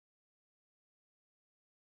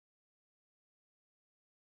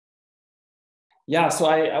Yeah, so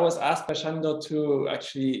I was asked by Shandor to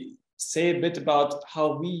actually say a bit about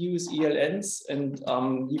how we use ELNs, and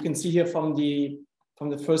you can see here from the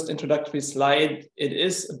first introductory slide, it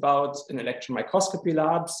is about an electron microscopy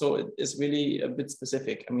lab, so it is really a bit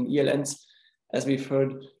specific. I mean, ELNs, as we've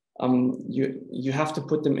heard, you have to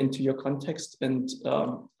put them into your context, and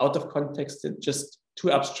out of context, it's just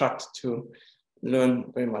too abstract to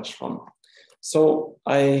learn very much from. So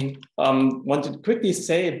I wanted to quickly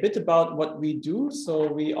say a bit about what we do. So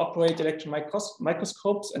we operate electron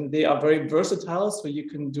microscopes, and they are very versatile. So you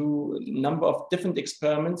can do a number of different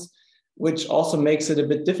experiments, which also makes it a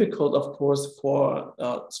bit difficult, of course, for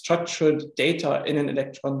structured data in an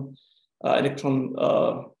electronic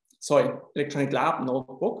lab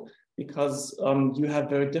notebook, because you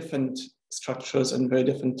have very different structures and very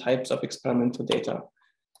different types of experimental data.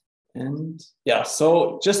 And yeah,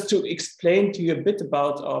 so just to explain to you a bit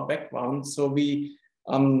about our background. So we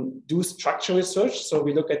do structure research. So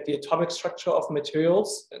we look at the atomic structure of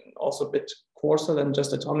materials, and also a bit coarser than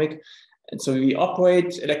just atomic. And so we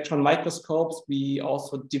operate electron microscopes. We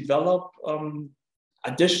also develop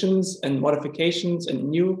additions and modifications and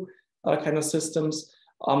new kind of systems,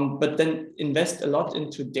 but then invest a lot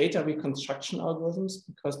into data reconstruction algorithms,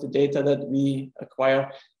 because the data that we acquire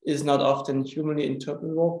is not often humanly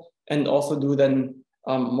interpretable, and also do then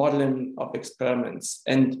modeling of experiments.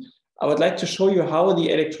 And I would like to show you how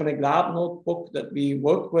the electronic lab notebook that we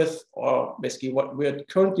work with, or basically what we're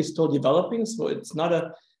currently still developing. So it's not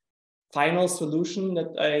a final solution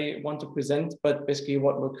that I want to present, but basically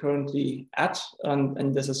what we're currently at.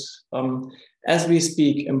 And this is, as we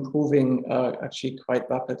speak, improving actually quite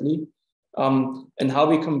rapidly. And how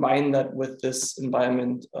we combine that with this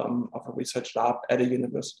environment of a research lab at a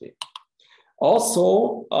university.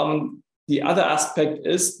 Also, the other aspect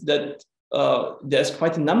is that there's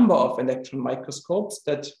quite a number of electron microscopes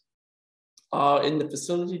that are in the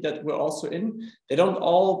facility that we're also in. They don't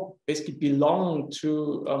all basically belong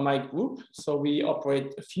to my group. So we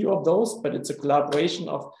operate a few of those, but it's a collaboration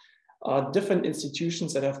of different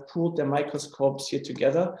institutions that have pooled their microscopes here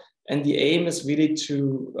together. And the aim is really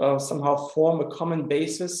to somehow form a common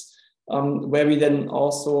basis, where we then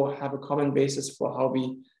also have a common basis for how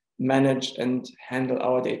we manage and handle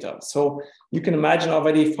our data. So you can imagine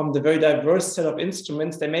already from the very diverse set of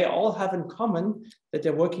instruments, they may all have in common that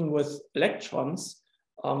they're working with electrons,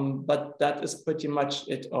 but that is pretty much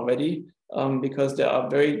it already, because there are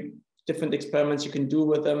very different experiments you can do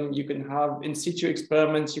with them. You can have in situ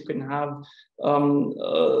experiments, you can have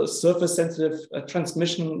surface sensitive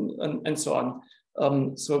transmission and so on.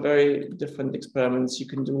 So very different experiments. You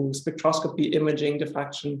can do spectroscopy, imaging,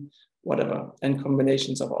 diffraction, whatever, and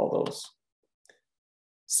combinations of all those.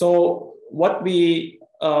 So what we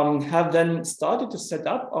have then started to set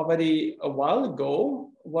up already a while ago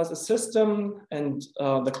was a system, and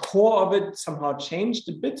the core of it somehow changed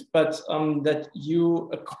a bit, but that you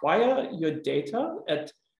acquire your data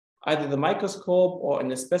at either the microscope or in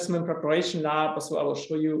the specimen preparation lab. So I will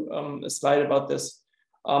show you a slide about this.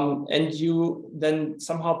 And you then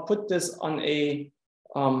somehow put this on a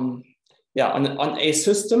on a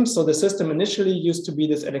system. So the system initially used to be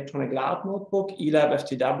this electronic lab notebook,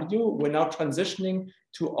 eLabFTW. We're now transitioning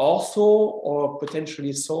to also, or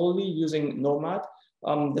potentially solely, using NOMAD.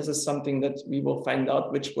 This is something that we will find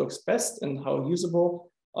out which works best and how usable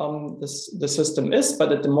the system is.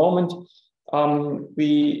 But at the moment,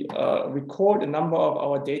 we record a number of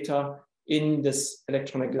our data in this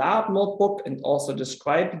electronic lab notebook and also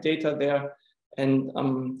describe the data there, and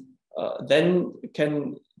then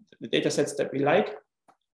can the data sets that we like,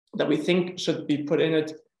 that we think should be put in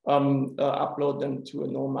it, upload them to a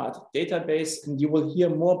NOMAD database. And you will hear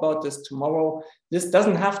more about this tomorrow. This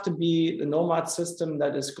doesn't have to be the NOMAD system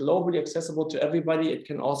that is globally accessible to everybody. It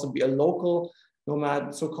can also be a local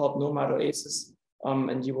NOMAD, so-called NOMAD Oasis.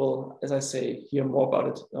 And you will, as I say, hear more about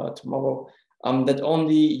it tomorrow, that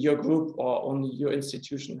only your group or only your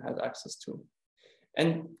institution has access to.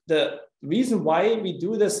 And the reason why we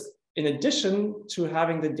do this, in addition to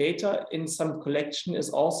having the data in some collection, is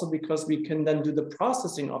also because we can then do the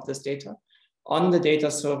processing of this data on the data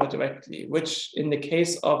server directly, which in the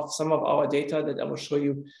case of some of our data that I will show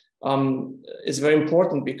you is very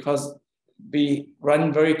important, because we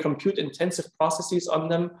run very compute intensive processes on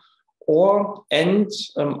them, or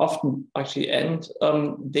often actually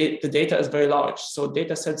the data is very large. So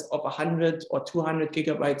data sets of 100 or 200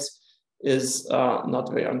 gigabytes is not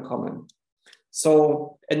very uncommon.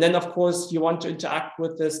 So, and then of course you want to interact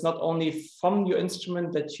with this not only from your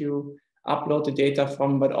instrument that you upload the data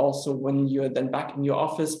from, but also when you're then back in your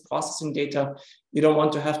office processing data, you don't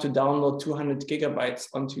want to have to download 200 gigabytes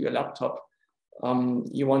onto your laptop.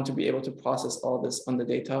 you want to be able to process all this on the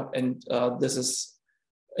data. And this is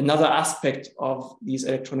another aspect of these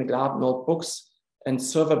electronic lab notebooks and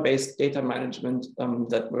server-based data management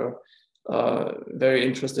that we're very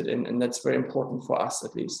interested in, and that's very important for us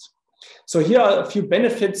at least. So here are a few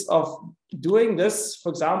benefits of doing this. For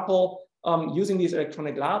example, using these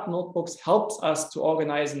electronic lab notebooks helps us to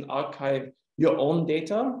organize and archive your own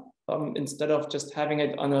data. Instead of just having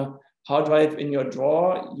it on a hard drive in your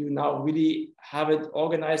drawer, you now really have it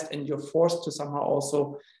organized, and you're forced to somehow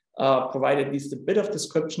also provide at least a bit of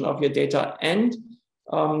description of your data. And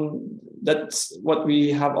that's what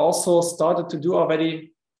we have also started to do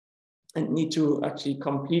already and need to actually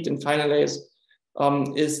complete and finalize,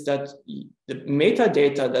 is that the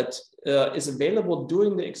metadata that is available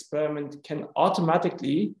during the experiment can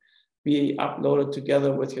automatically be uploaded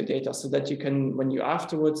together with your data, so that you can, when you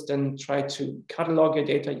afterwards then try to catalog your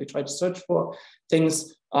data, you try to search for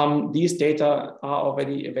things, these data are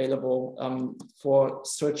already available for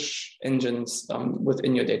search engines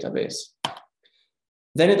within your database.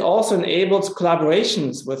 Then it also enables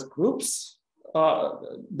collaborations with groups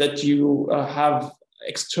that you have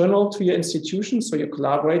external to your institution, so your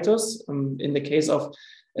collaborators. In the case of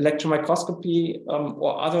electron microscopy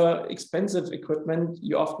or other expensive equipment,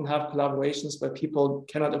 you often have collaborations where people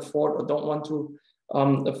cannot afford or don't want to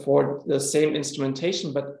afford the same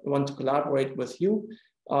instrumentation, but want to collaborate with you.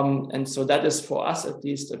 And so that is, for us at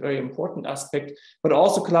least, a very important aspect, but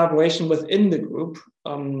also collaboration within the group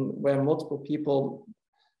where multiple people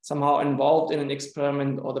somehow involved in an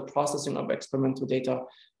experiment or the processing of experimental data.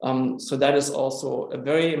 So that is also a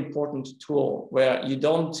very important tool, where you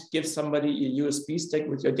don't give somebody a USB stick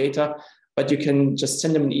with your data, but you can just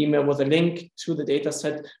send them an email with a link to the data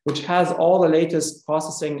set, which has all the latest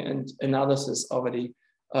processing and analysis already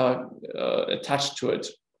attached to it,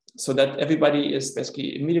 so that everybody is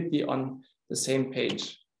basically immediately on the same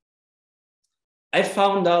page. I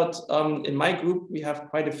found out in my group, we have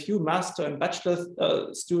quite a few master and bachelor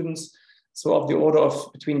students, so of the order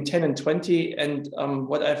of between 10 and 20. And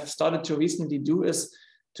what I've started to recently do is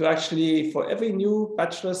to actually, for every new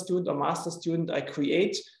bachelor student or master student, I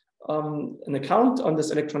create an account on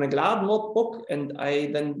this electronic lab notebook, and I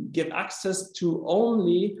then give access to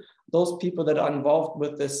only those people that are involved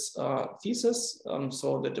with this thesis.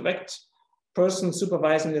 So the direct person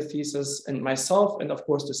supervising the thesis and myself, and of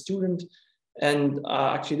course the student. And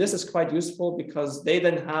actually this is quite useful, because they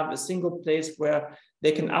then have a single place where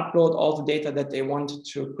they can upload all the data that they want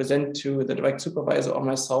to present to the direct supervisor or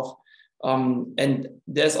myself. And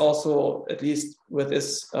there's also, at least with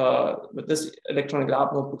this electronic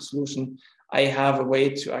lab notebook solution, I have a way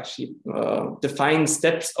to actually define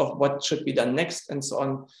steps of what should be done next and so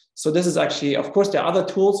on. So this is actually, of course, there are other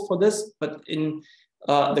tools for this, but in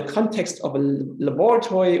the context of a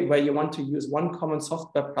laboratory where you want to use one common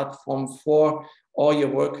software platform for all your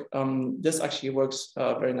work, this actually works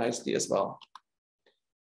very nicely as well.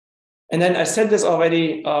 And then I said this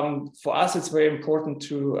already, for us, it's very important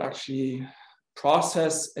to actually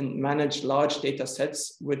process and manage large data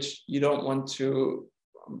sets, which you don't want to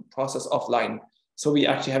process offline. So we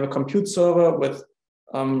actually have a compute server with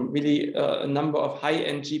really a number of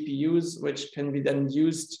high-end GPUs, which can be then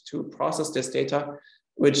used to process this data,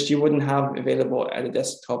 which you wouldn't have available at a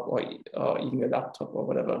desktop or even a laptop or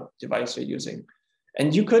whatever device you're using.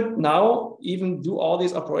 And you could now even do all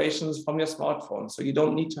these operations from your smartphone. So you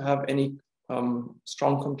don't need to have any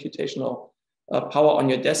strong computational power on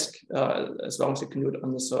your desk, as long as you can do it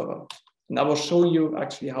on the server. And I will show you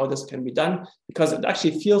actually how this can be done, because it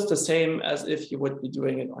actually feels the same as if you would be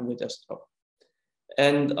doing it on your desktop.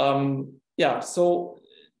 And yeah, so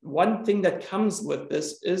one thing that comes with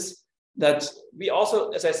this is that we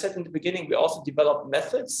also, as I said in the beginning, we also develop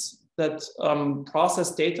methods that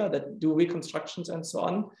process data, that do reconstructions and so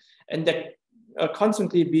on, and that are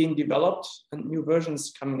constantly being developed and new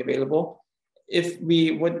versions coming available. If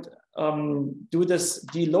we would do this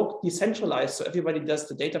decentralized, so everybody does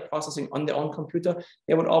the data processing on their own computer,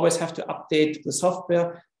 they would always have to update the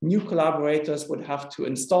software. New collaborators would have to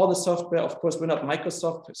install the software. Of course, we're not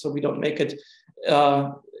Microsoft, so we don't make it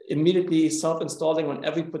immediately self-installing on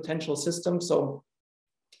every potential system. So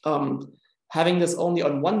having this only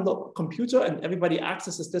on one computer and everybody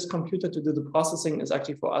accesses this computer to do the processing is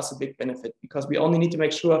actually for us a big benefit, because we only need to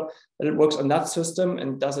make sure that it works on that system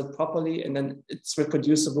and does it properly, and then it's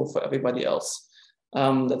reproducible for everybody else.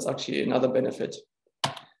 That's actually another benefit.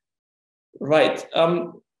 Right.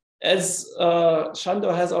 As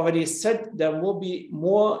Shandor has already said, there will be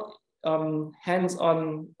more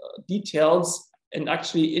hands-on details and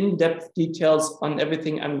actually in-depth details on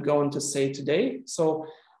everything I'm going to say today. So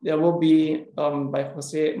there will be, by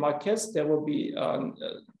Jose Marquez, there will be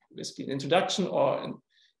basically an introduction or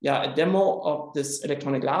a demo of this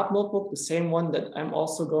electronic lab notebook, the same one that I'm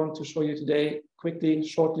also going to show you today, quickly,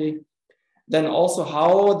 shortly. Then also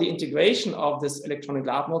how the integration of this electronic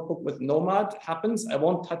lab notebook with NOMAD happens. I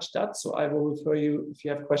won't touch that, so I will refer you, if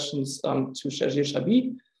you have questions, to Shajir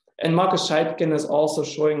Shabi. And Markus Scheibken is also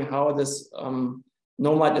showing how this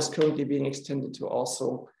NOMAD is currently being extended to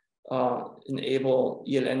also enable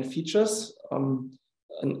ELN features.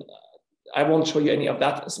 And I won't show you any of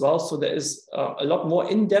that as well. So there is a lot more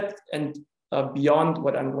in-depth and beyond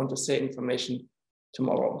what I'm going to say information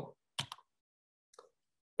tomorrow.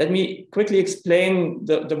 Let me quickly explain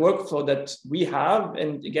the workflow that we have.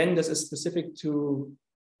 And again, this is specific to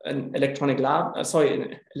an electronic lab,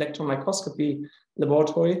 an electron microscopy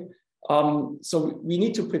laboratory. So we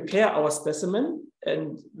need to prepare our specimen,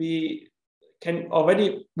 and we can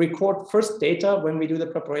already record first data when we do the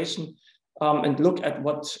preparation and look at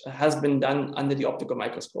what has been done under the optical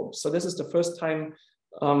microscope. So this is the first time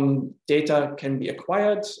data can be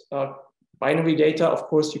acquired. Binary data, of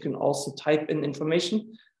course, you can also type in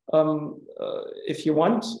information if you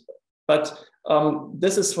want, but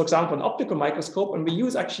this is, for example, an optical microscope, and we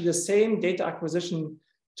use actually the same data acquisition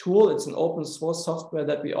tool. It's an open source software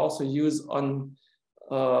that we also use on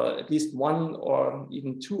at least one or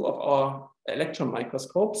even two of our electron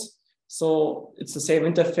microscopes. So it's the same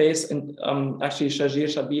interface, and actually Shajir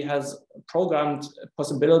Shabi has programmed a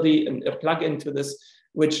possibility and a plugin to this,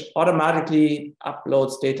 which automatically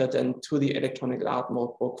uploads data then to the electronic lab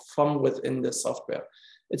notebook from within the software.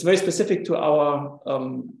 It's very specific to our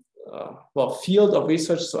field of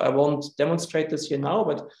research, so I won't demonstrate this here now,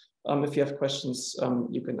 but if you have questions,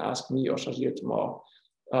 you can ask me or Shajir tomorrow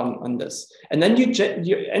on this. And then you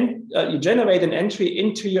generate an entry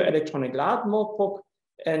into your electronic lab notebook,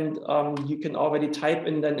 and you can already type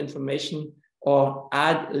in then information or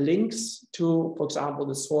add links to, for example,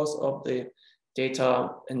 the source of the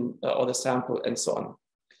data and or the sample and so on.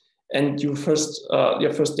 And your first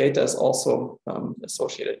data is also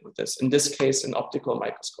associated with this, in this case, an optical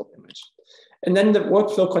microscope image. And then the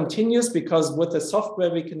workflow continues, because with the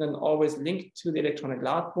software, we can then always link to the electronic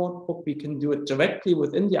lab notebook. We can do it directly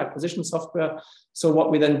within the acquisition software. So what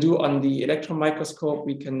we then do on the electron microscope,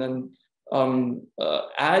 we can then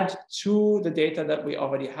add to the data that we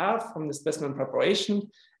already have from the specimen preparation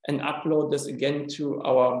and upload this again to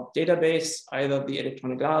our database, either the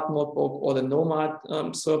electronic lab notebook or the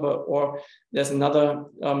NOMAD server, or there's another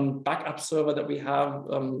backup server that we have,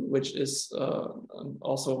 which is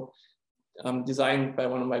also designed by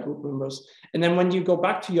one of my group members. And then when you go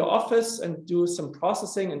back to your office and do some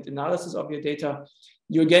processing and analysis of your data,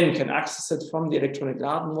 you again can access it from the electronic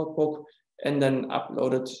lab notebook and then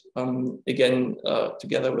upload it again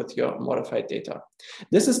together with your modified data.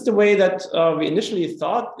 This is the way that we initially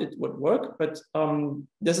thought it would work, but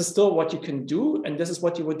this is still what you can do, and this is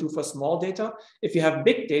what you would do for small data. If you have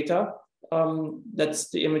big data, that's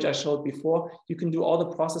the image I showed before, you can do all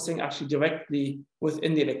the processing actually directly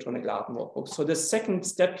within the electronic lab notebook. So the second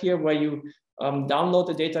step here, where you download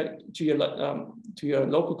the data to your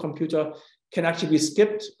local computer, can actually be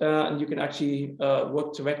skipped, and you can actually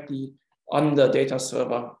work directly on the data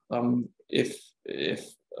server if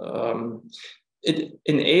it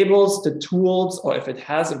enables the tools, or if it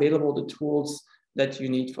has available the tools that you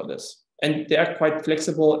need for this. And they are quite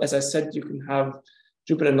flexible. As I said, you can have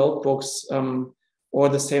Jupyter notebooks or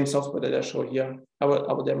the same software that I show here. I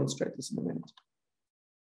will demonstrate this in a minute.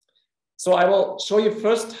 So I will show you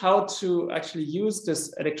first how to actually use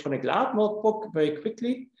this electronic lab notebook very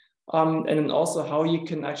quickly, and then also how you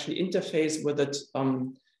can actually interface with it.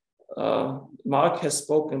 Mark has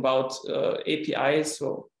spoken about APIs,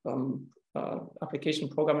 so application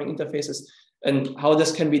programming interfaces, and how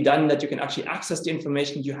this can be done, that you can actually access the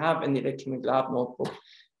information you have in the electronic lab notebook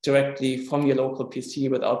directly from your local PC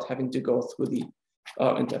without having to go through the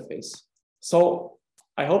interface. So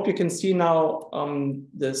I hope you can see now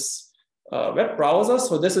this web browser.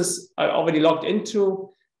 So this is, I already logged into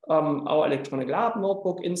our electronic lab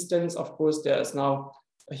notebook instance. Of course, there is now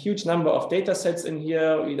a huge number of data sets in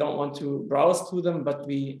here. We don't want to browse through them, but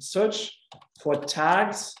we search for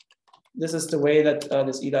tags. This is the way that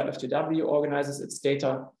this eLabFTW organizes its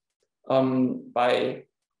data by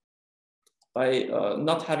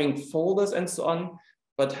not having folders and so on,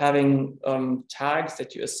 but having tags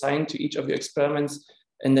that you assign to each of your experiments,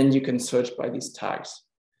 and then you can search by these tags.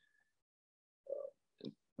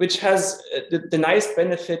 Which has the nice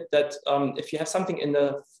benefit that if you have something in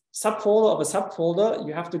the subfolder of a subfolder,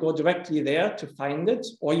 you have to go directly there to find it,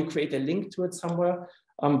 or you create a link to it somewhere.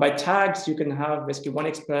 By tags, you can have basically one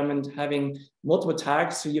experiment having multiple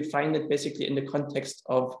tags. So you find it basically in the context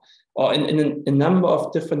of, or in a number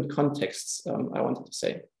of different contexts, I wanted to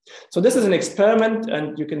say. So this is an experiment,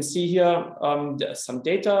 and you can see here there's some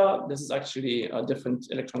data. This is actually a different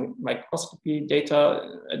electron microscopy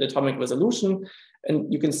data at atomic resolution.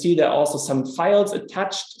 And you can see there are also some files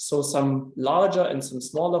attached, so some larger and some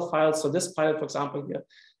smaller files. So this file, for example, here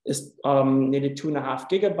is nearly 2.5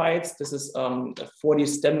 gigabytes. This is a 4D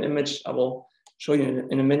STEM image. I will show you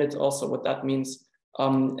in a minute also what that means.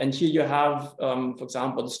 And here you have, for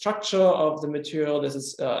example, the structure of the material. This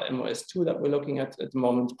is MOS2 that we're looking at the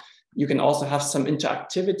moment. You can also have some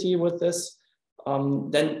interactivity with this.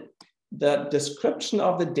 Then the description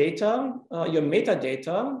of the data, your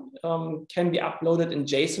metadata, can be uploaded in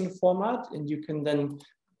JSON format, and you can then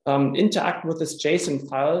interact with this JSON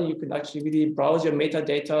file. You can actually really browse your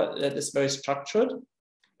metadata that is very structured.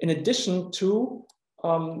 In addition to,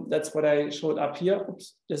 that's what I showed up here.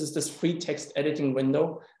 Oops. This is this free text editing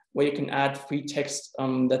window where you can add free text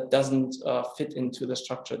that doesn't fit into the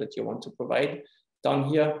structure that you want to provide. Down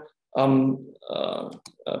here,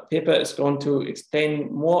 Pepe is going to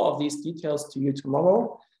explain more of these details to you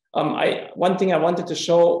tomorrow. One thing I wanted to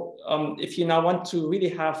show, if you now want to really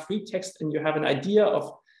have free text and you have an idea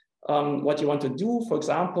of what you want to do, for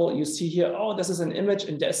example, you see here, oh, this is an image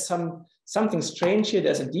and there's something strange here,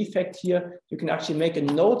 there's a defect here. You can actually make a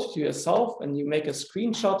note to yourself and you make a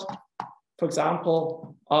screenshot, for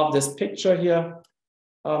example, of this picture here.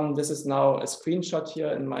 This is now a screenshot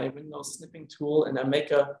here in my Windows snipping tool, and I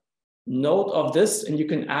make a note of this, and you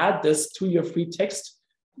can add this to your free text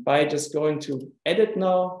by just going to edit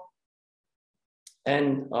now.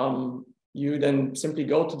 And you then simply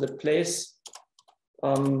go to the place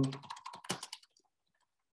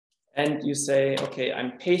and you say, okay,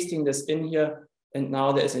 I'm pasting this in here. And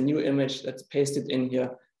now there's a new image that's pasted in here,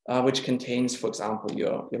 which contains, for example,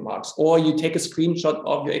 your marks. Or you take a screenshot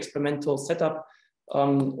of your experimental setup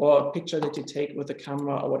or a picture that you take with a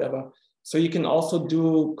camera or whatever. So you can also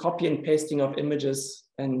do copy and pasting of images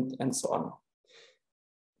and so on.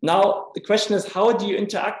 Now, the question is, how do you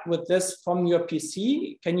interact with this from your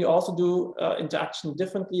PC? Can you also do interaction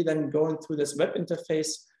differently than going through this web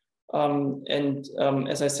interface?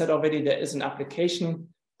 As I said already, there is an application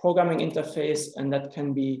programming interface, and that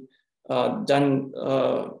can be done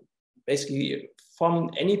basically from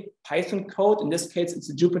any Python code. In this case, it's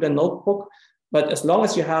a Jupyter Notebook. But as long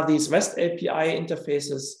as you have these REST API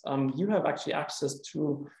interfaces, you have actually access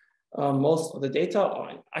to most of the data,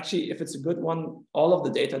 or actually, if it's a good one, all of the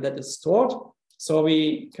data that is stored. So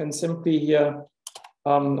we can simply here,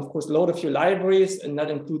 of course, load a few libraries, and that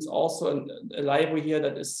includes also a library here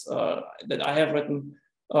that is that I have written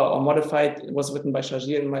or modified. It was written by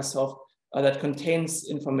Shajir and myself, that contains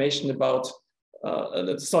information about.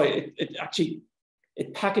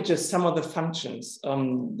 It packages some of the functions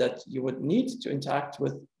that you would need to interact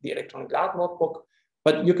with the electronic lab notebook.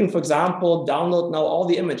 But you can, for example, download now all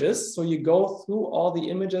the images. So you go through all the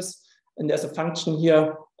images, and there's a function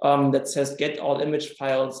here that says get all image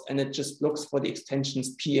files, and it just looks for the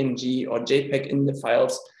extensions PNG or JPEG in the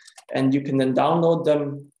files. And you can then download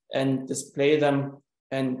them and display them.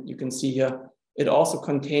 And you can see here, it also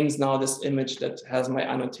contains now this image that has my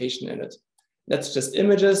annotation in it. That's just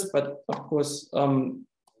images, but of course,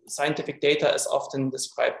 scientific data is often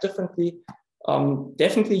described differently.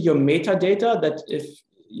 Definitely your metadata, that if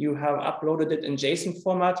you have uploaded it in JSON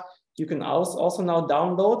format, you can also now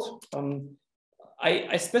download.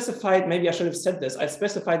 I specified, maybe I should have said this, I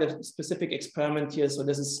specified a specific experiment here. So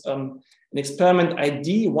this is an experiment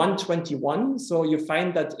ID 121. So you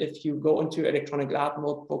find that if you go into your electronic lab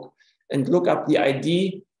notebook and look up the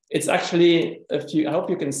ID, it's actually, I hope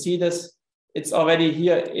you can see this, it's already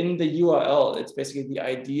here in the URL. It's basically the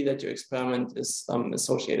ID that your experiment is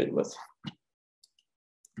associated with.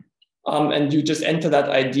 And you just enter that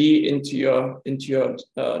ID into your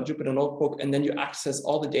Jupyter Notebook, and then you access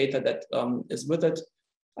all the data that is with it.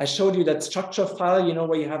 I showed you that structure file, you know,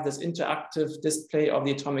 where you have this interactive display of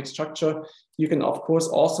the atomic structure. You can, of course,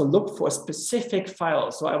 also look for a specific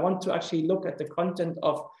file. So I want to actually look at the content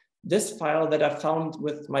of this file that I found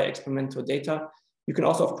with my experimental data. You can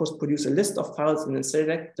also, of course, produce a list of files and then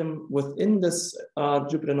select them within this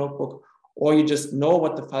Jupyter Notebook, or you just know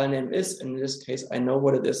what the file name is. In this case, I know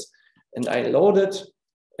what it is, and I load it,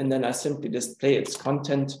 and then I simply display its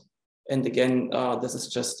content. And again, this is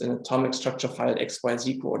just an atomic structure file,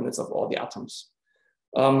 XYZ coordinates of all the atoms.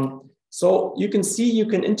 So you can see you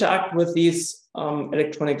can interact with these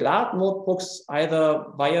electronic lab notebooks either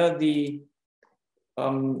via the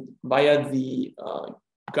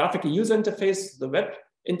graphical user interface, the web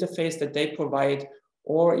interface that they provide,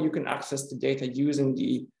 or you can access the data using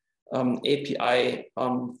the API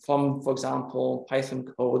from, for example, Python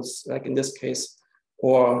codes, like in this case,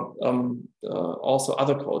 or also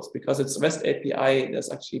other codes. Because it's REST API,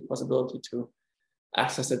 there's actually a possibility to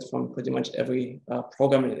access it from pretty much every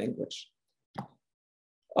programming language.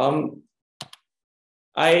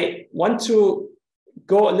 I want to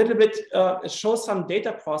go a little bit, show some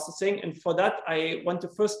data processing. And for that, I want to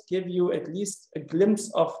first give you at least a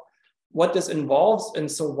glimpse of what this involves,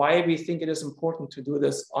 and so why we think it is important to do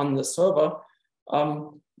this on the server.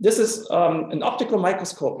 This is an optical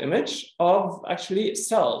microscope image of actually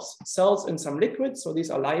cells in some liquid. So these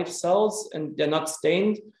are live cells and they're not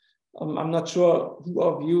stained. I'm not sure who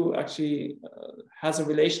of you actually has a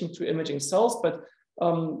relation to imaging cells, but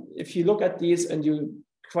if you look at these and you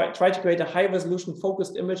try to create a high resolution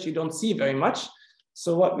focused image, you don't see very much.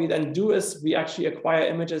 So what we then do is we actually acquire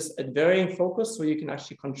images at varying focus, so you can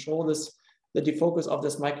actually control this, the defocus of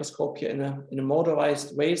this microscope here in a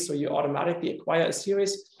motorized way. So you automatically acquire a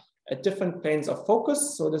series at different planes of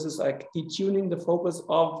focus. So this is like detuning the focus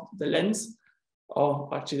of the lens, or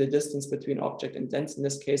actually the distance between object and lens in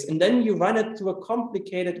this case. And then you run it through a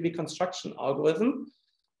complicated reconstruction algorithm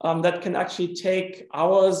that can actually take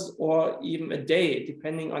hours or even a day,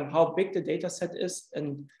 depending on how big the data set is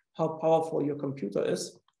and how powerful your computer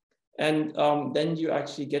is. And then you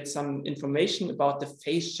actually get some information about the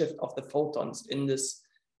phase shift of the photons in this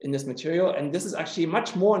material. And this is actually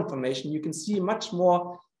much more information. You can see much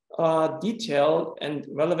more detailed and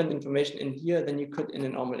relevant information in here than you could in a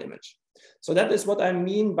normal image. So that is what I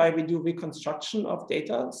mean by we do reconstruction of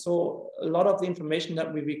data. So a lot of the information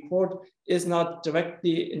that we record is not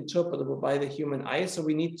directly interpretable by the human eye. So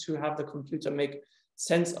we need to have the computer make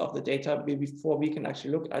sense of the data before we can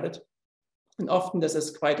actually look at it. And often this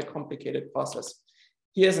is quite a complicated process.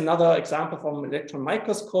 Here's another example from an electron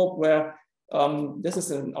microscope where this is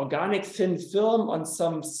an organic thin film on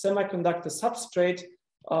some semiconductor substrate.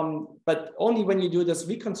 But only when you do this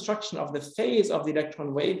reconstruction of the phase of the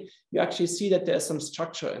electron wave, you actually see that there's some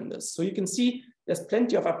structure in this. So you can see there's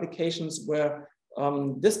plenty of applications where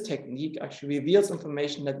this technique actually reveals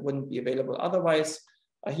information that wouldn't be available otherwise.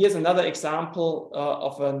 Here's another example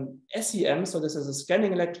of an SEM. So this is a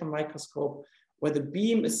scanning electron microscope where the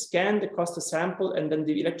beam is scanned across the sample and then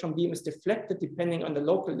the electron beam is deflected depending on the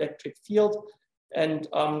local electric field. And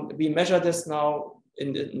we measure this now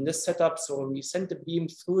in this setup. So we send the beam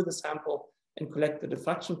through the sample and collect the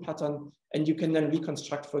diffraction pattern. And you can then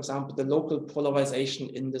reconstruct, for example, the local polarization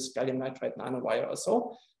in this gallium nitride nanowire or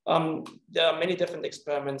so. There are many different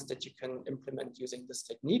experiments that you can implement using this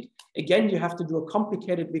technique. Again, you have to do a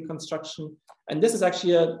complicated reconstruction. And this is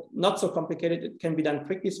actually not so complicated. It can be done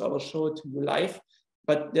quickly, so I will show it to you live.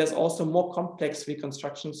 But there's also more complex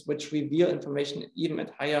reconstructions which reveal information even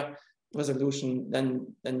at higher resolution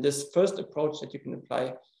than this first approach that you can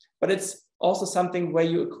apply. But it's also something where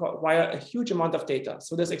you acquire a huge amount of data.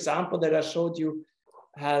 So this example that I showed you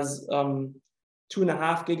has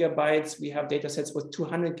 2.5 gigabytes. We have data sets with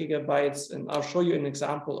 200 gigabytes, and I'll show you an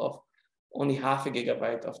example of only 0.5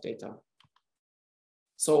 gigabyte of data.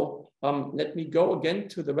 So let me go again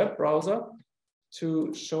to the web browser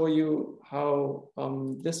to show you how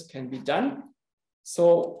this can be done.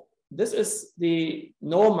 So this is the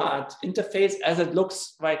NOMAD interface as it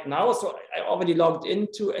looks right now. So I already logged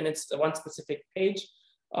into, and it's the one specific page.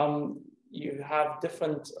 You have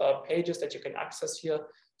different pages that you can access here.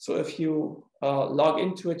 So if you log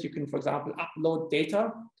into it, you can, for example, upload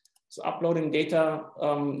data. So uploading data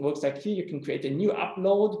works like here. You can create a new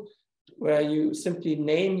upload where you simply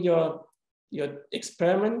name your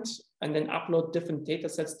experiment and then upload different data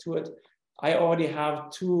sets to it. I already have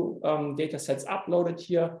 2 data sets uploaded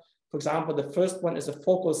here. For example, the first one is a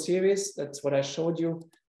focal series. That's what I showed you.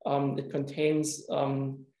 It contains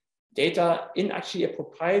data in actually a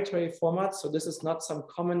proprietary format. So this is not some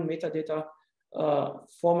common metadata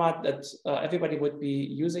format that everybody would be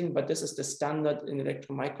using, but this is the standard in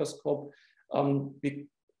electron microscope.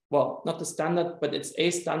 Well, not the standard, but it's a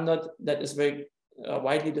standard that is very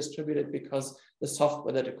widely distributed because the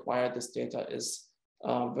software that acquired this data is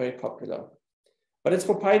very popular. But it's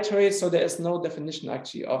proprietary, so there is no definition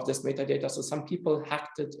actually of this metadata. So some people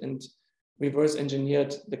hacked it and reverse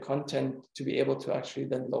engineered the content to be able to actually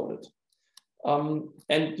then load it.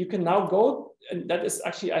 And you can now go, and that is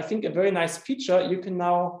actually, I think, a very nice feature. You can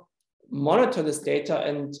now monitor this data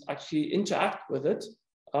and actually interact with it.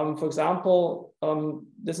 For example,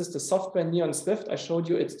 this is the software Neon Swift. I showed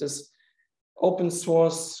you it's this open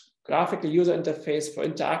source graphical user interface for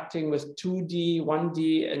interacting with 2D,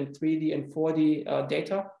 1D, and 3D and 4D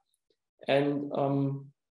data. And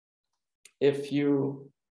if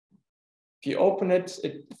you if you open it,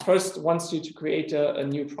 it first wants you to create a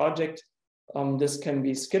new project. This can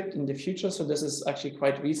be skipped in the future. So this is actually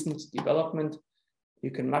quite recent development. You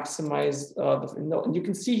can maximize the window, and you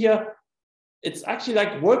can see here, it's actually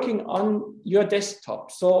like working on your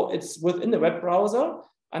desktop. So it's within the web browser.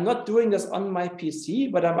 I'm not doing this on my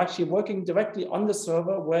PC, but I'm actually working directly on the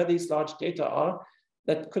server where these large data are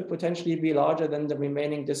that could potentially be larger than the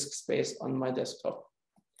remaining disk space on my desktop.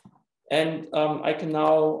 And I can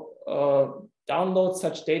now download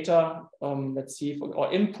such data. Let's see,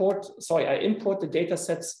 or import, sorry, I import the data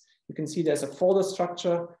sets. You can see there's a folder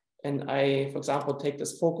structure. And I, for example, take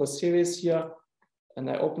this focus series here, and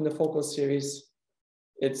I open the focus series.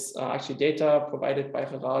 It's actually data provided by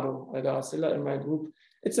Gerardo Algaracilla in my group.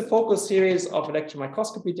 It's a focus series of electron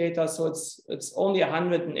microscopy data. So it's only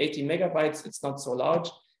 180 megabytes. It's not so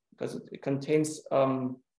large because it contains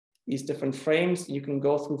these different frames. You can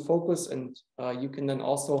go through focus, and you can then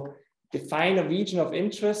also define a region of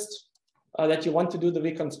interest that you want to do the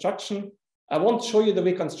reconstruction. I won't show you the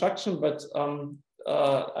reconstruction, but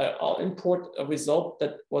I'll import a result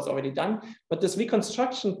that was already done. But this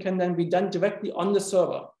reconstruction can then be done directly on the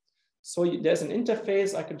server. So there's an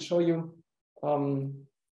interface I can show you.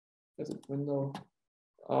 There's a window.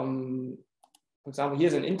 For example,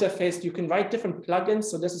 here's an interface. You can write different plugins.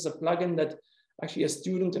 So this is a plugin that actually a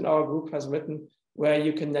student in our group has written, where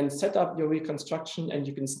you can then set up your reconstruction, and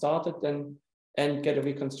you can start it then and get a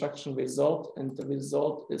reconstruction result. And the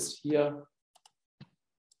result is here.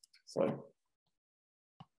 Sorry.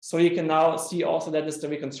 So you can now see also that is the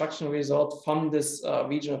reconstruction result from this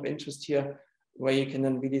region of interest here, where you can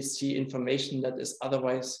then really see information that is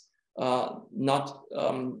otherwise not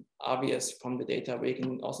obvious from the data, where you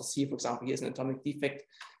can also see, for example, here's an atomic defect,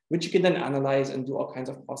 which you can then analyze and do all kinds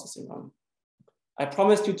of processing on. I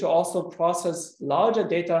promised you to also process larger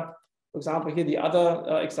data. For example, here the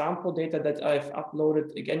other example data that I've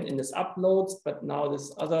uploaded again in this uploads, but now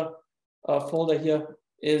this other folder here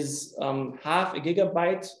is 0.5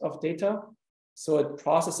 gigabyte of data. So it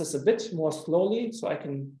processes a bit more slowly. So I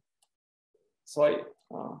can,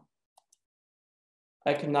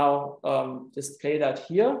 I can now display that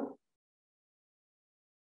here.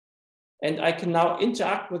 And I can now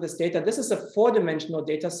interact with this data. This is a 4-dimensional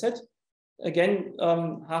data set. Again,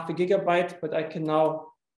 0.5 gigabyte, but I can now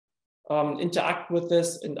interact with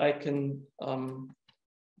this, and I can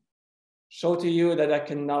show to you that I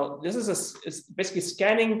can now, this is basically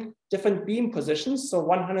scanning different beam positions. So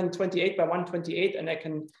 128 by 128, and I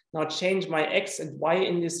can now change my X and Y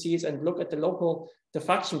indices and look at the local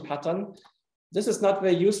diffraction pattern. This is not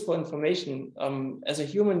very useful information. As a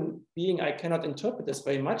human being, I cannot interpret this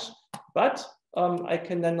very much, but I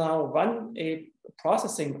can then now run a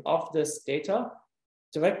processing of this data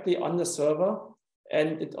directly on the server,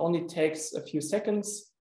 and it only takes a few seconds.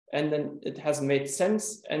 And then it has made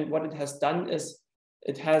sense. And what it has done is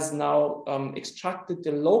it has now extracted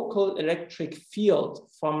the local electric field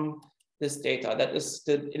from this data. That is,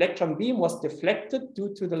 the electron beam was deflected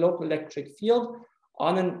due to the local electric field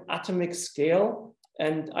on an atomic scale.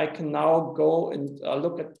 And I can now go and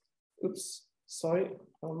look at, oops, sorry.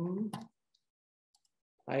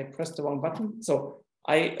 I pressed the wrong button. So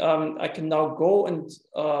I can now go and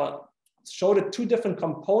show the 2 different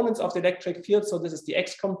components of the electric field. So this is the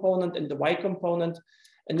X component and the Y component.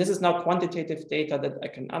 And this is now quantitative data that I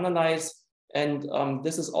can analyze. And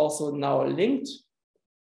this is also now linked.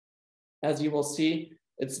 As you will see,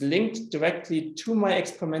 it's linked directly to my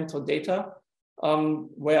experimental data,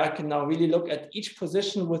 where I can now really look at each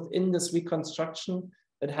position within this reconstruction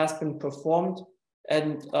that has been performed,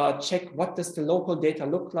 and check what does the local data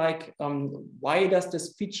look like? Why does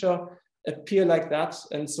this feature appear like that?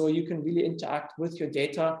 And so you can really interact with your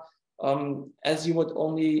data as you would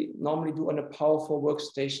only normally do on a powerful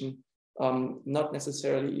workstation, not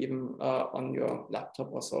necessarily even on your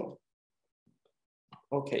laptop or so.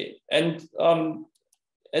 Okay, and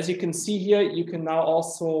as you can see here, you can now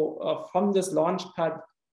also, from this launchpad,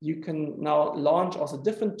 you can now launch also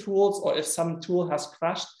different tools, or if some tool has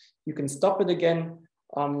crashed, you can stop it again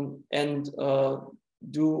and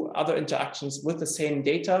do other interactions with the same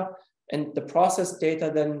data. And the processed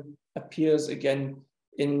data then appears again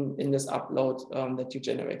in this upload that you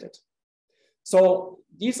generated. So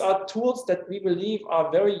these are tools that we believe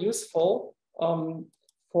are very useful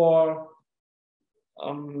for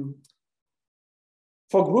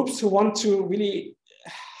groups who want to really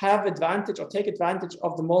have advantage or take advantage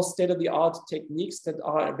of the most state-of-the-art techniques that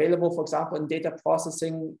are available, for example, in data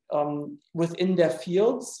processing within their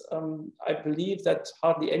fields. I believe that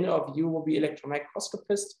hardly any of you will be electron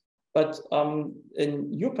microscopists, but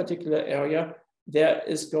in your particular area, there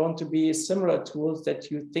is going to be similar tools that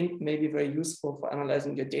you think may be very useful for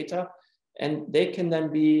analyzing your data, and they can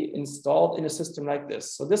then be installed in a system like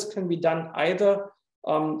this. So this can be done either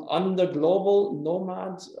on the global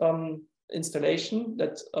NOMAD installation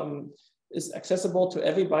that is accessible to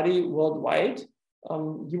everybody worldwide.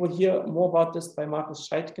 You will hear more about this by Markus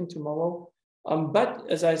Scheitgen tomorrow. But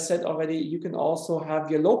as I said already, you can also have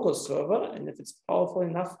your local server, and if it's powerful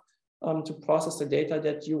enough to process the data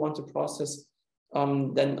that you want to process,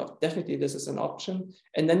 then definitely this is an option.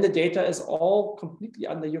 And then the data is all completely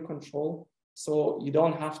under your control, so you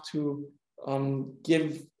don't have to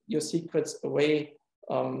give your secrets away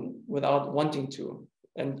without wanting to.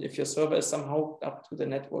 And if your server is somehow up to the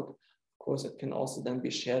network, of course, it can also then be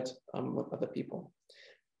shared with other people.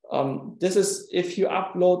 This is if you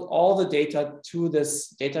upload all the data to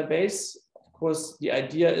this database. Of course, the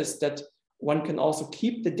idea is that one can also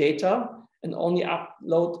keep the data and only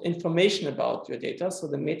upload information about your data, so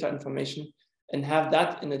the meta information, and have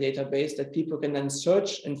that in a database that people can then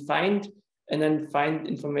search and then find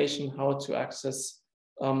information how to access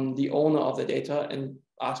the owner of the data and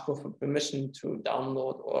ask for permission to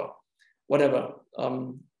download or whatever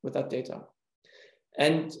with that data.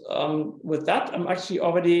 And with that, I'm actually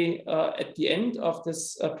already at the end of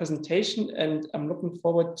this presentation, and I'm looking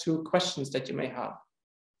forward to questions that you may have.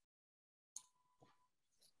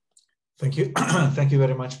 Thank you. Thank you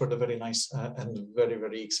very much for the very nice and very,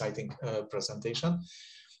 very exciting presentation.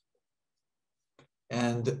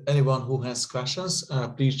 And anyone who has questions,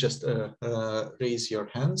 please just raise your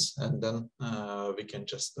hands, and then we can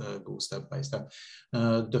just go step by step.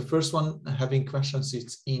 The first one having questions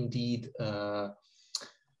is indeed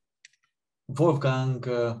Wolfgang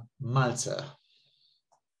Malzer.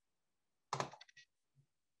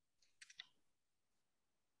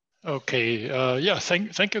 Okay, yeah,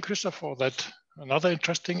 thank you, Christoph, for that. Another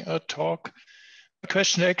interesting talk. The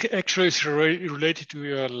question actually is related to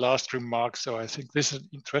your last remark. So I think this is an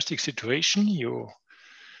interesting situation.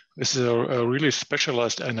 This is a really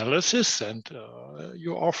specialized analysis, and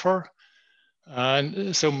you offer.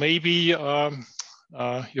 And so maybe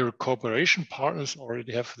your cooperation partners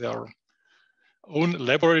already have their own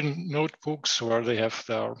laboratory notebooks where they have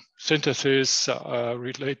their synthesis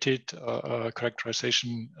related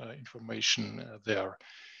characterization information there.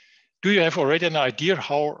 Do you have already an idea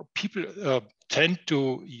how people tend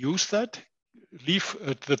to use that? Leave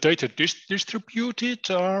the data distributed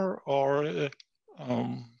or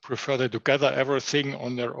prefer they to gather everything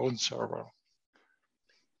on their own server?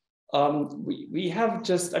 We have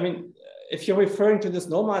just, I mean, if you're referring to this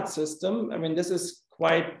NOMAD system, I mean, this is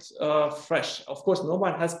quite fresh. Of course,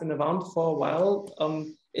 NOMAD has been around for a while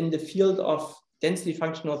in the field of density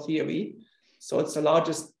functional theory. So it's the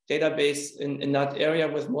largest database in that area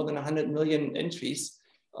with more than 100 million entries.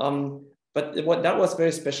 But that was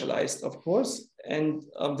very specialized, of course. And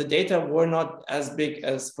the data were not as big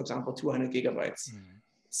as, for example, 200 gigabytes.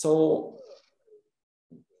 So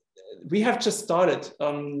we have just started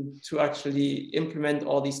to actually implement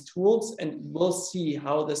all these tools, and we'll see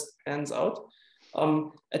how this pans out.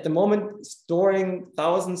 At the moment, storing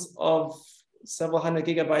thousands of several hundred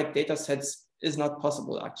gigabyte data sets is not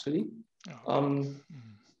possible, actually.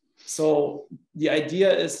 So the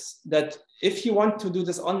idea is that if you want to do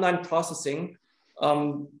this online processing,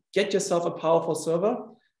 get yourself a powerful server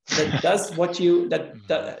that does what you,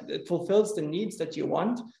 that fulfills the needs that you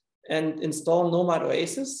want, and install NOMAD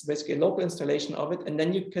Oasis, basically a local installation of it, and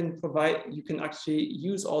then you can actually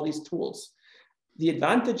use all these tools. The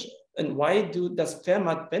advantage and why does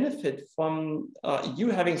FAIRmat benefit from you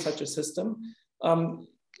having such a system?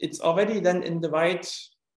 It's already then in the right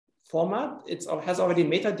format. It has already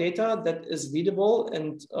metadata that is readable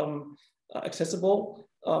and accessible,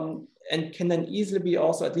 and can then easily be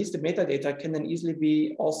also, at least the metadata can then easily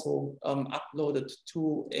be also uploaded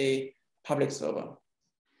to a public server.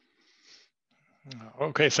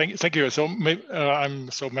 Okay, thank you. So I'm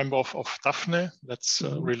a member of Daphne, that's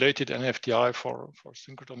related NFDI for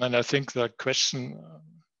synchrotron, and I think the question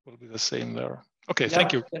will be the same there. Okay, yeah,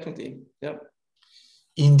 thank you. Definitely, yeah.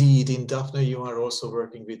 Indeed, in Daphne, you are also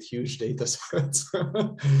working with huge data sets.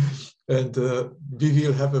 And we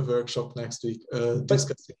will have a workshop next week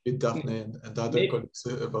discussing with Daphne and other colleagues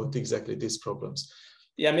about exactly these problems.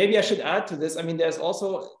 Yeah, maybe I should add to this. I mean, there's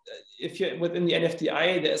also, if you're within the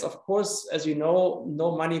NFDI, there's, of course, as you know,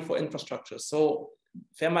 no money for infrastructure. So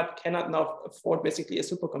FAIRmat cannot now afford basically a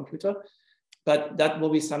supercomputer, but that will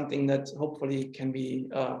be something that hopefully can be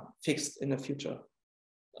fixed in a future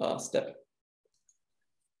step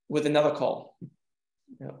with another call.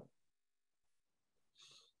 Yeah.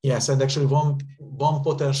 Yes, and actually one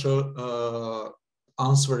potential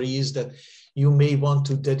answer is that you may want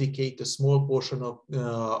to dedicate a small portion of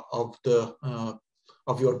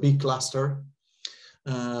your big cluster.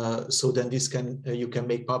 So then this you can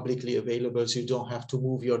make publicly available, so you don't have to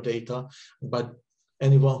move your data. But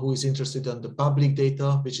anyone who is interested in the public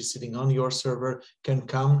data, which is sitting on your server, can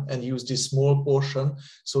come and use this small portion.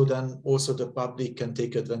 So then also the public can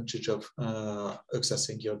take advantage of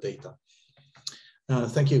accessing your data.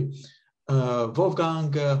 Thank you.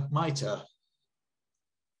 Wolfgang Meiter.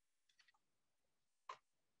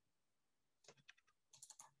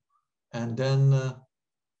 And then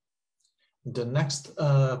the next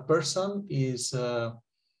person is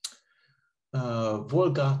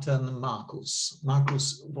Wolgaten Markus.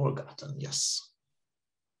 Markus Wolgaten, yes.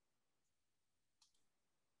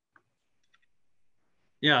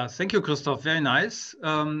 Yeah, thank you, Christoph. Very nice.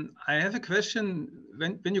 I have a question.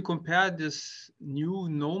 When you compare this new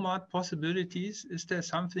NOMAD possibilities, is there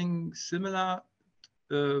something similar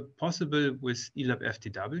possible with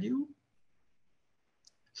eLabFTW?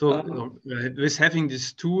 So with having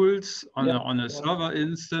these tools on a server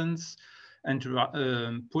instance and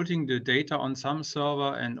putting the data on some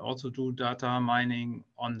server and also do data mining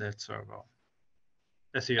on that server.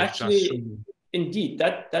 As you have just shown. Indeed,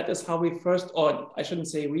 that is how we first, or I shouldn't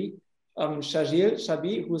say we,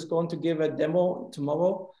 Shabi, who's going to give a demo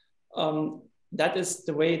tomorrow, that is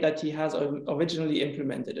the way that he has originally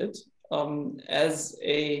implemented it, as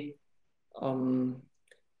a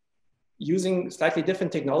using slightly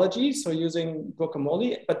different technology, so using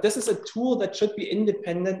Guacamole, but this is a tool that should be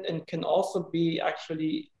independent and can also be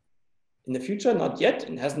actually in the future, not yet,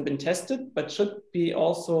 and hasn't been tested, but should be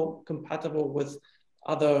also compatible with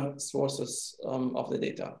other sources of the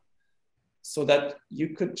data, so that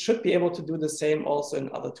you should be able to do the same also in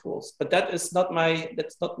other tools. But that's not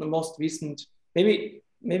the most recent. Maybe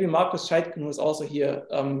Markus Scheidken, who is also here,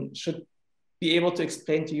 should be able to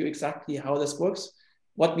explain to you exactly how this works.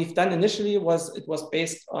 What we've done initially was it was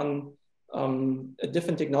based on a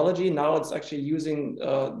different technology. Now it's actually using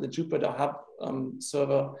the Jupyter Hub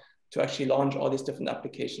server to actually launch all these different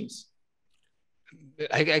applications.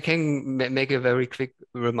 I can make a very quick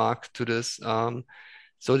remark to this.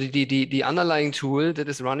 So the underlying tool that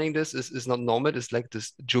is running this is not NOMAD. It's like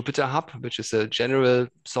this Jupyter Hub, which is a general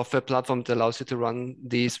software platform that allows you to run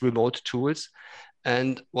these remote tools.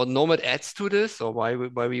 And what NOMAD adds to this, or why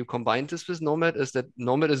we combine this with NOMAD, is that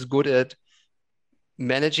NOMAD is good at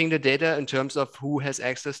managing the data in terms of who has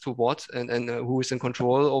access to what and who is in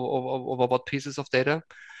control over what pieces of data.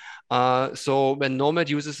 So when NOMAD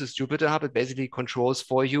uses this Jupyter Hub, it basically controls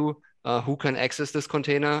for you who can access this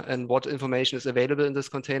container and what information is available in this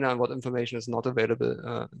container and what information is not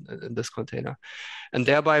available in this container. And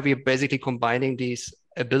thereby we're basically combining these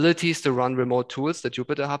abilities to run remote tools that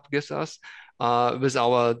Jupyter Hub gives us with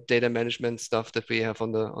our data management stuff that we have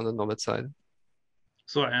on the NOMAD side.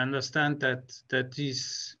 So I understand that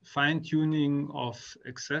this fine-tuning of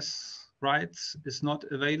access rights is not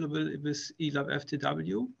available with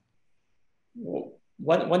eLabFTW?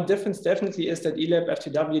 One difference definitely is that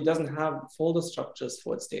eLabFTW doesn't have folder structures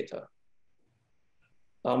for its data.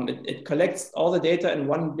 It collects all the data in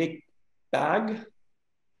one big bag,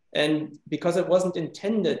 and because it wasn't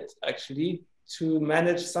intended actually to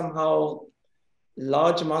manage somehow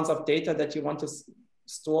large amounts of data that you want to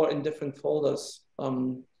store in different folders.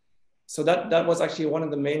 So that was actually one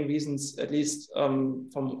of the main reasons, at least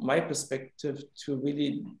from my perspective, to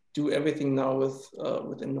really do everything now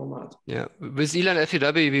within NOMAD. Yeah, with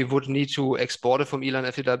eLabFTW, we would need to export it from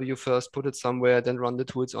eLabFTW first, put it somewhere, then run the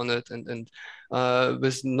tools on it. And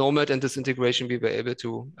with NOMAD and this integration, we were able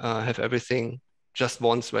to have everything just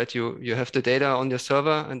once, right? You have the data on your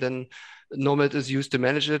server, and then NOMAD is used to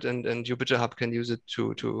manage it, and Jupyter Hub can use it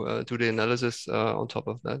to do the analysis on top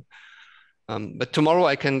of that. But tomorrow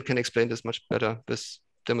I can explain this much better with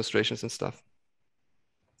demonstrations and stuff.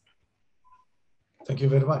 Thank you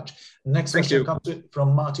very much. Next question comes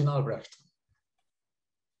from Martin Albrecht.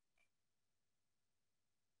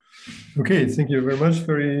 Okay, thank you very much.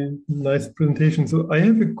 Very nice presentation. So I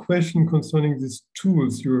have a question concerning these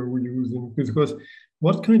tools you're using, because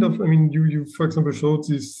what kind of, I mean, you for example showed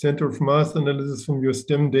this center of mass analysis from your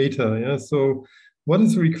STEM data. Yeah. So what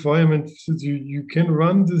is the requirement? You can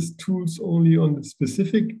run these tools only on the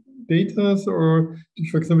specific data, or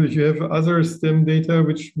for example, if you have other STEM data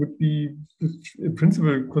which would be in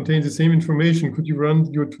principle contain the same information, could you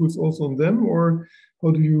run your tools also on them, or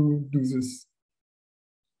how do you do this?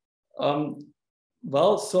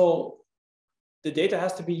 Well, so the data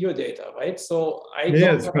has to be your data, right? So I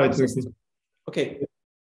don't have access. Okay.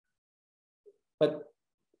 But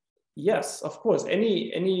Yes, of course, any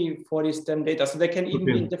 4D STEM data. So they can even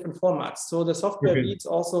be in different formats. So the software reads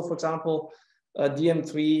also, for example,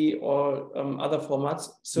 DM3 or other formats.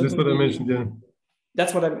 That's what I mentioned, yeah.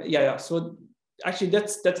 That's what yeah. So actually,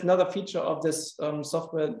 that's another feature of this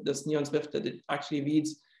software, this Neon Swift, that it actually reads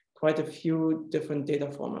quite a few different data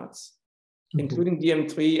formats, including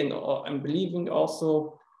DM3 and I'm believing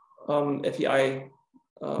also FEI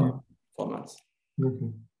formats. Okay.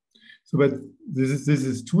 So, but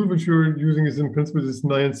this tool which you're using is in principle this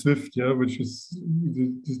Neon Swift, yeah, which is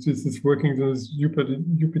this is working on this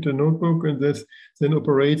Jupyter notebook, and this then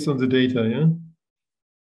operates on the data, yeah.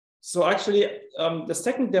 So actually, the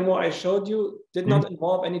second demo I showed you did not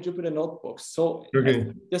involve any Jupyter notebooks. So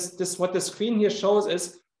this what the screen here shows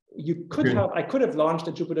is you could have I could have launched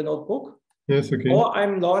a Jupyter notebook. Yes, okay. Or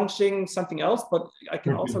I'm launching something else, but I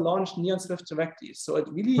can also launch Neon Swift directly. So it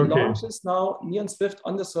really launches now Neon Swift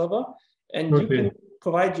on the server, and you can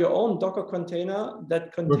provide your own Docker container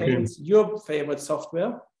that contains your favorite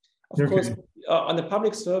software. Of course, on the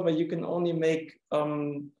public server, you can only make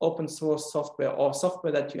open source software or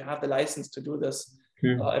software that you have the license to do this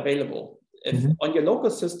available. If on your local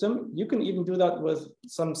system, you can even do that with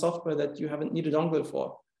some software that you haven't needed dongle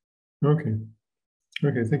for. Okay.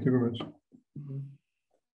 Okay, thank you very much.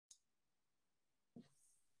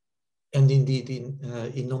 And indeed, in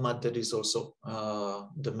NOMAD, there is also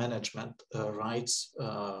the management rights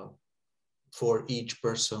for each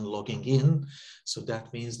person logging in. So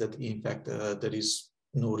that means that, in fact, there is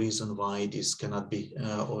no reason why this cannot be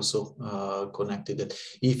also connected.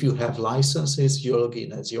 If you have licenses, you log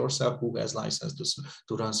in as yourself, who has license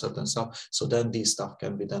to run certain stuff. So then this stuff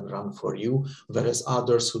can be then run for you, whereas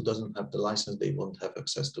others who doesn't have the license, they won't have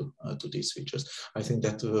access to these features. I think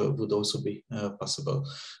that would also be possible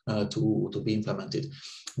to be implemented.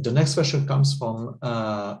 The next question comes from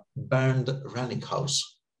Bernd Renninghaus.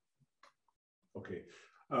 Okay.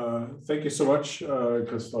 Thank you so much,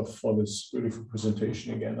 Christoph, for this beautiful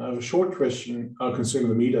presentation again. I have a short question concerning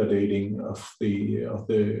the metadating of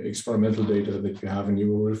the experimental data that you have, and you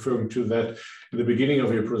were referring to that in the beginning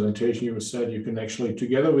of your presentation. You said you can actually,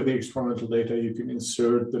 together with the experimental data, you can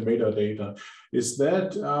insert the metadata. Is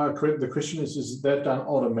that the question is that done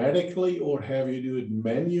automatically, or have you do it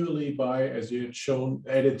manually by, as you had shown,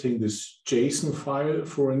 editing this JSON file,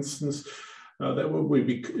 for instance? That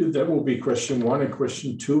would be question one. And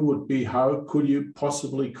question two would be, how could you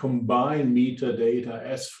possibly combine metadata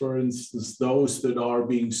as, for instance, those that are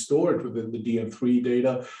being stored within the DM3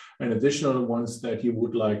 data and additional ones that you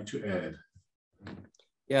would like to add?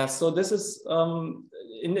 Yeah, so this is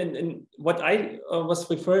in what I was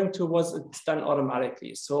referring to was it's done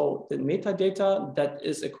automatically. So the metadata that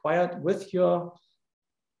is acquired with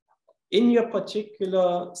in your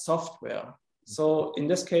particular software. So in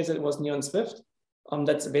this case, it was Neon Swift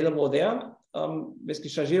that's available there. Basically,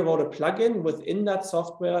 Shajir wrote a plugin within that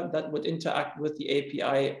software that would interact with the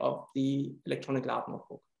API of the electronic lab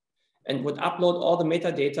notebook and would upload all the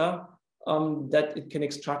metadata that it can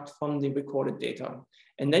extract from the recorded data.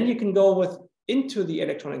 And then you can go into the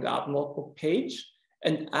electronic lab notebook page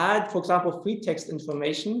and add, for example, free text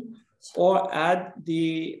information, or add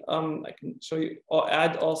the, I can show you, or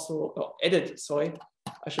add also, or edit, sorry,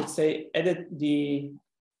 I should say, edit the,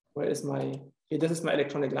 where is my, here, this is my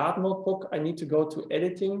electronic lab notebook. I need to go to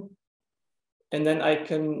editing, and then I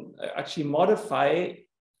can actually modify,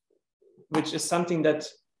 which is something that,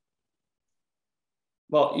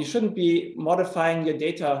 well, you shouldn't be modifying your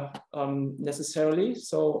data necessarily.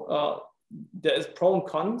 So there is pros and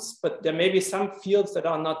cons, but there may be some fields that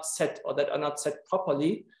are not set or that are not set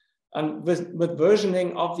properly. With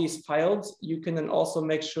versioning of these files, you can then also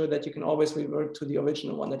make sure that you can always revert to the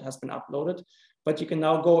original one that has been uploaded. But you can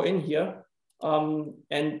now go in here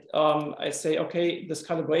and I say, okay, this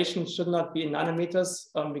calibration should not be in nanometers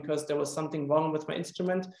because there was something wrong with my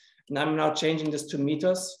instrument. And I'm now changing this to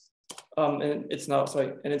meters. And it's now,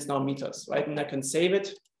 sorry, and it's now meters, right? And I can save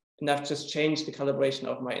it, and I've just changed the calibration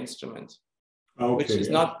of my instrument, which is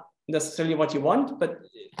not necessarily what you want, but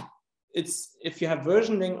it's, if you have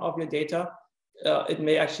versioning of your data, it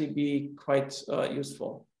may actually be quite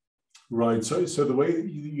useful. Right. So the way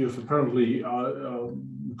you've apparently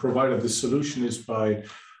provided the solution is by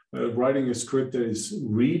writing a script that is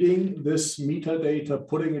reading this metadata,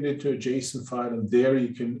 putting it into a JSON file, and there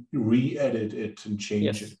you can re-edit it and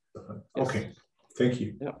change it. Okay. Thank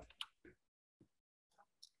you. Yeah.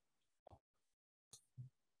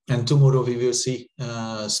 And tomorrow we will see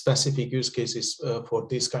specific use cases for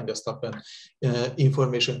this kind of stuff, and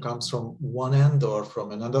information comes from one end or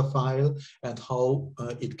from another file, and how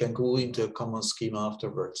it can go into a common schema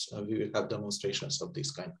afterwards. We will have demonstrations of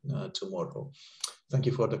this kind tomorrow. Thank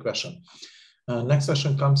you for the question. Next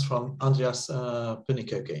question comes from Andreas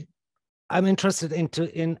Punicke again. I'm interested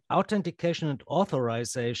in authentication and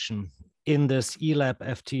authorization in this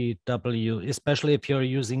eLabFTW, especially if you're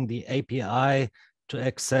using the API to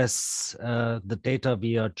access the data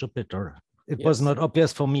via Jupyter. It was not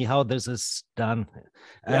obvious for me how this is done.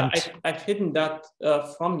 And yeah, I've hidden that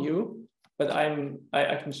from you, but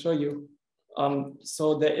I can show you.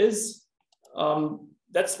 So there is,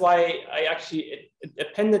 that's why I actually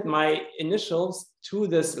appended my initials to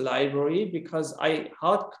this library, because I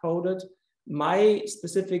hard-coded my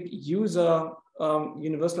specific user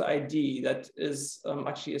universal ID that is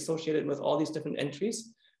actually associated with all these different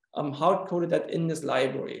entries. Hard-coded that in this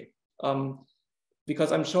library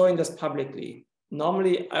because I'm showing this publicly.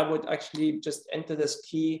 Normally, I would actually just enter this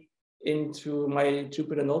key into my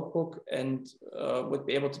Jupyter notebook and would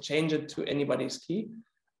be able to change it to anybody's key.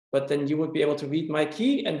 But then you would be able to read my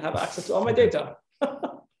key and have access to all my data.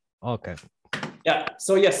 Okay. Yeah,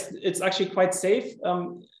 so yes, it's actually quite safe.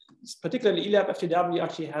 Particularly eLabFTW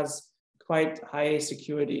actually has quite high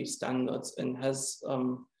security standards and has,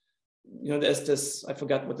 you know, there's this, I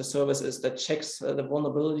forgot what the service is that checks the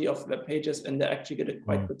vulnerability of web pages, and they actually get a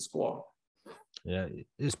quite good score. Yeah,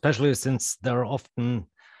 especially since there are often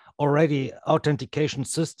already authentication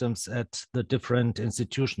systems at the different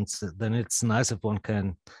institutions, then it's nice if one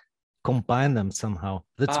can combine them somehow.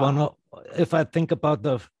 That's one of, if I think about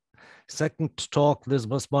the second talk, this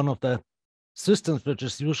was one of the systems which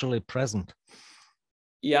is usually present.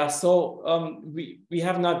 Yeah, so we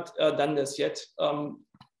have not done this yet.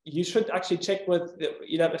 You should actually check with the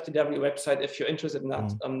eLabFTW website if you're interested in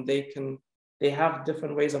that. They have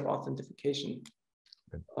different ways of authentication.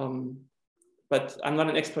 But I'm not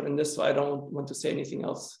an expert in this, so I don't want to say anything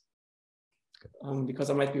else because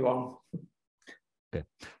I might be wrong. Okay,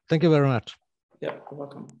 thank you very much. Yeah, you're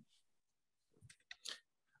welcome.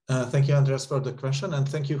 Thank you, Andreas, for the question, and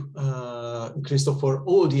thank you, Christoph, for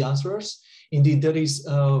all the answers. Indeed, there is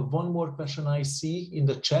one more question I see in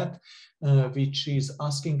the chat, which is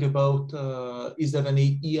asking about, is there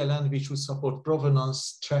any ELN which will support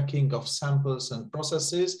provenance tracking of samples and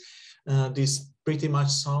processes? This pretty much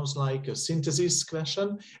sounds like a synthesis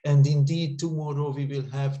question, and indeed tomorrow we will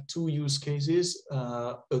have two use cases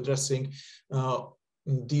addressing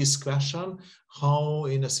this question, how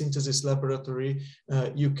in a synthesis laboratory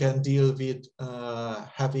you can deal with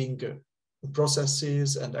having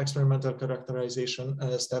processes and experimental characterization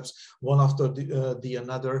steps one after the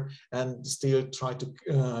another, and still try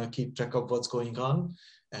to keep track of what's going on.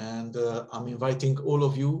 And I'm inviting all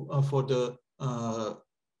of you for the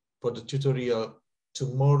tutorial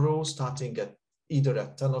tomorrow, starting at either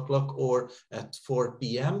at 10 o'clock or at 4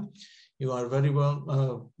 p.m. You are very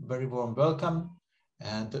warm welcome.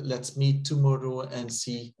 And let's meet tomorrow and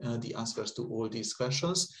see the answers to all these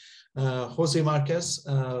questions. Jose Marquez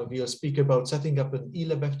will speak about setting up an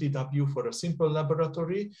eLabFTW for a simple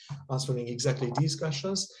laboratory, answering exactly these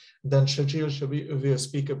questions. Then Shajil will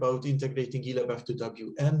speak about integrating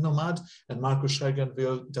eLabFTW and NOMAD, and Markus Schergen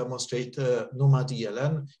will demonstrate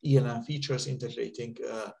NOMAD ELN features integrating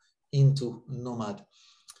into NOMAD.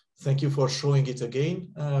 Thank you for showing it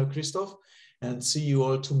again, Christoph, and see you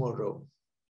all tomorrow.